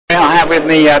I have with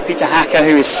me Peter Hacker,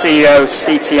 who is CEO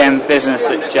CTM Business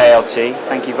at JLT.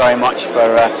 Thank you very much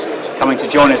for coming to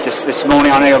join us this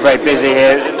morning. I know you're very busy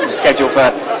here. The schedule for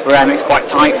Airmic is quite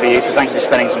tight for you, so thank you for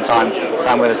spending some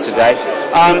time with us today.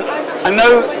 I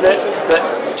know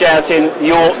that JLT,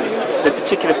 and the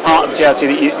particular part of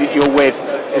JLT that you're with,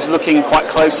 is looking quite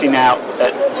closely now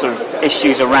at sort of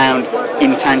issues around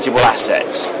intangible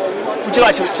assets. Would you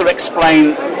like to sort of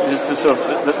explain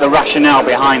the rationale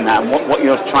behind that, and what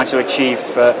you're trying to achieve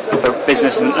for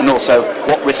business, and also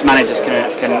what risk managers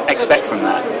can expect from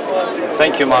that?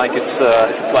 Thank you, Mike. It's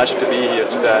a pleasure to be here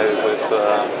today with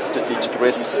strategic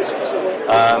risks.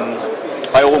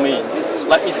 By all means,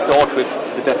 let me start with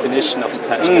the definition of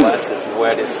intangible assets and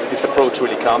where this approach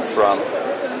really comes from.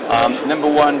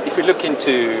 Number one, if we look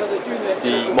into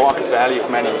the market value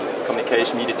of many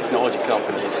communication media technology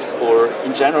companies, or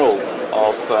in general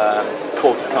of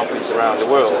quoted companies around the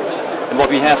world, and what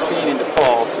we have seen in the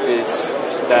past is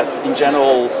that in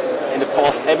general, in the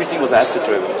past, everything was asset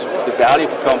driven. The value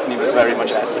of a company was very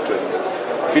much asset driven.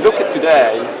 If you look at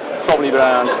today, probably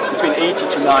around between 80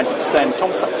 to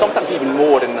 90%, sometimes even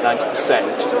more than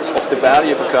 90% of the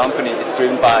value of a company is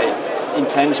driven by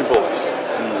intangibles.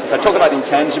 If I talk about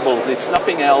intangibles, it's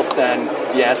nothing else than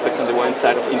the aspect on the one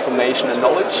side of information and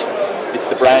knowledge. It's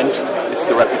the brand, it's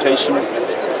the reputation,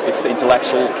 it's the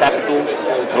intellectual capital,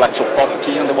 intellectual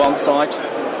property on the one side,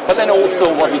 but then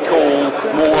also what we call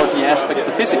more the aspects,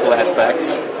 the physical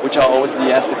aspects, which are always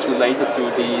the aspects related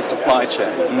to the supply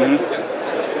chain.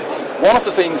 One of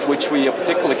the things which we are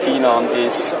particularly keen on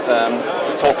is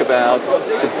to talk about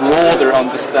the broader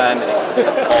understanding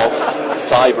of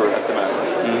cyber at the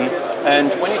moment.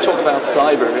 And when you talk about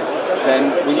cyber,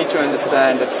 then we need to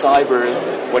understand that cyber,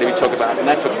 whether we talk about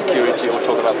network security or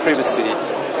talk about privacy,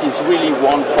 is really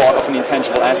one part of an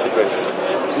intangible asset risk.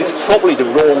 And it's probably the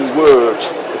wrong word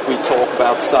if we talk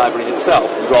about cyber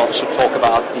itself. We rather should talk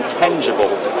about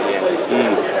intangibles at the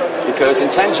end. Because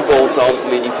intangibles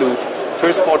obviously include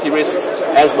first-party risks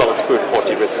as well as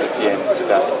third-party risks at the end of the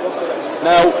day.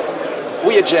 Now,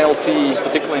 we at JLT,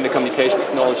 particularly in the communication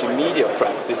technology media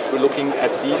practice, we're looking at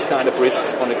these kind of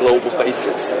risks on a global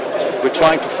basis. We're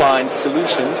trying to find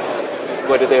solutions,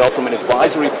 whether they are from an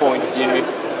advisory point of view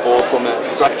or from a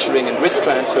structuring and risk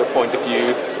transfer point of view,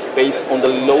 based on the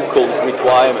local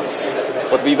requirements.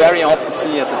 What we very often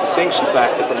see as a distinction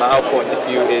factor from our point of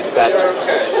view is that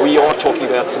we are talking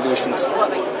about solutions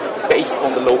based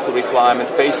on the local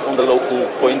requirements, based on the local,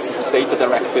 for instance, data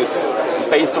directives,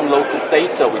 based on local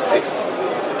data we see.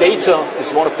 Data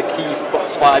is one of the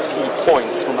five key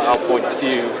points from our point of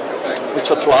view,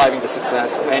 which are driving the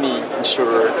success of any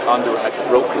insurer, underwriter,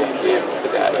 broker at the end of the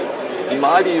day. In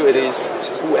my view, it is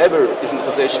whoever is in a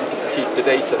position to keep the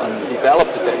data, develop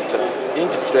the data,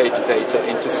 integrate the data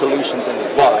into solutions and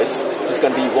advice is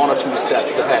going to be one or two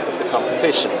steps ahead of the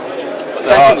competition.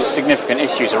 There are significant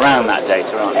issues around that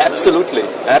data, aren't there? Absolutely,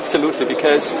 absolutely,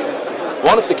 because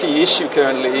one of the key issues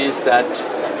currently is that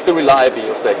it's the reliability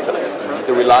of data.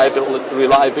 The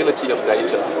reliability of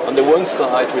data. On the one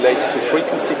side related to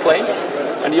frequency claims,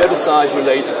 and the other side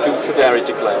related to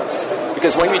severity claims.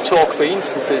 Because when we talk, for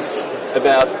instances,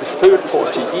 about the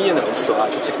third-party E&O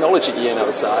side, the technology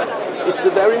E&O side, it's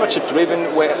very much a driven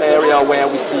area where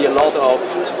we see a lot of,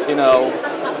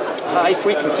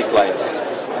 high-frequency claims.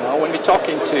 When we're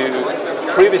talking to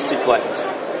privacy claims,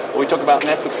 or we talk about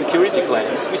network security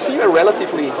claims, we see a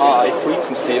relatively high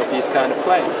frequency of these kind of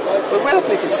claims, but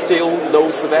relatively still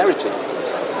low severity.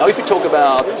 Now, if we talk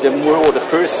about the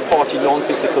first-party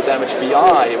non-physical damage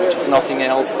BI, which is nothing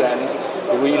else than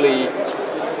really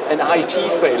an IT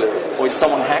failure, or if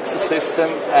someone hacks the system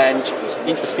and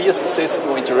interferes the system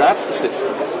or interrupts the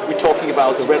system, we're talking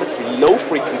about a relatively low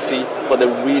frequency, but a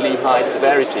really high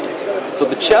severity. So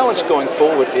the challenge going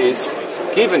forward is,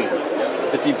 given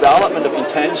the development of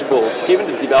intangibles, given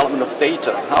the development of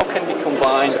data, how can we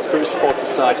combine the first-party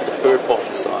side to the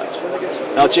third-party side?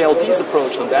 Now, JLT's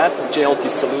approach on that,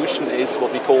 JLT's solution is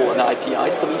what we call an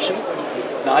IPI solution.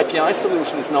 An IPI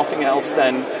solution is nothing else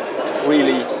than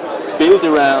really build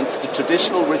around the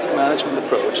traditional risk management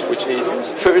approach, which is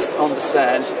first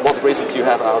understand what risk you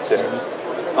have out there,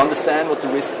 understand what the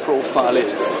risk profile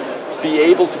is, be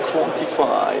able to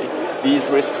quantify these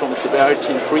risks from a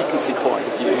severity and frequency point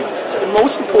of view, and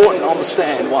most important,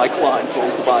 understand why clients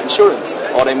want to buy insurance.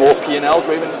 Are they more P&L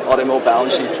driven? Are they more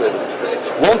balance sheet driven?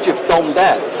 Once you've done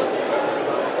that,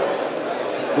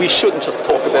 we shouldn't just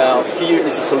talk about here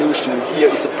is a solution, here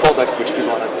is a product which we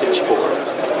want to pitch for.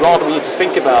 Rather, we need to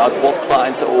think about what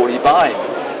clients are already buying.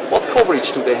 What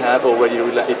coverage do they have already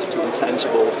related to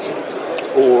intangibles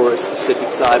or specific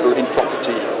cyber in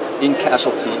property in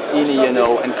casualty, in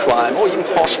E&O and crime, or even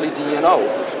partially D&O.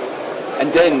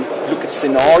 And then look at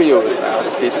scenarios out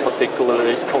of these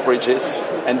particular coverages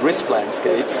and risk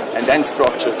landscapes, and then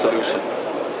structure a solution.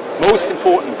 Most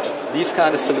important, these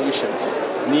kind of solutions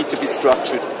need to be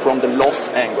structured from the loss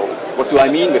angle. What do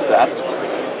I mean with that?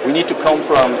 We need to come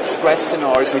from stress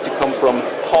scenarios, we need to come from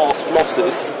past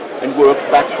losses and work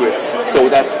backwards so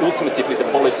that ultimately the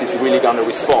policy is really going to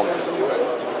respond.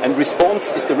 And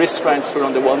response is the risk transfer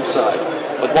on the one side.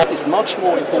 But what is much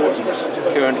more important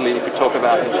currently, if we talk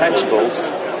about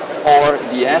intangibles, are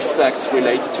the aspects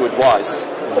related to advice,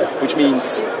 which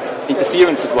means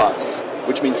interference advice,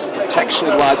 which means protection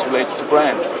advice related to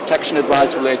brand, protection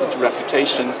advice related to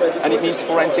reputation, and it means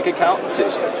forensic accountancy.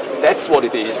 That's what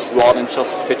it is, rather than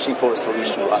just pitching for a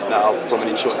solution right now from an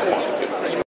insurance point of view.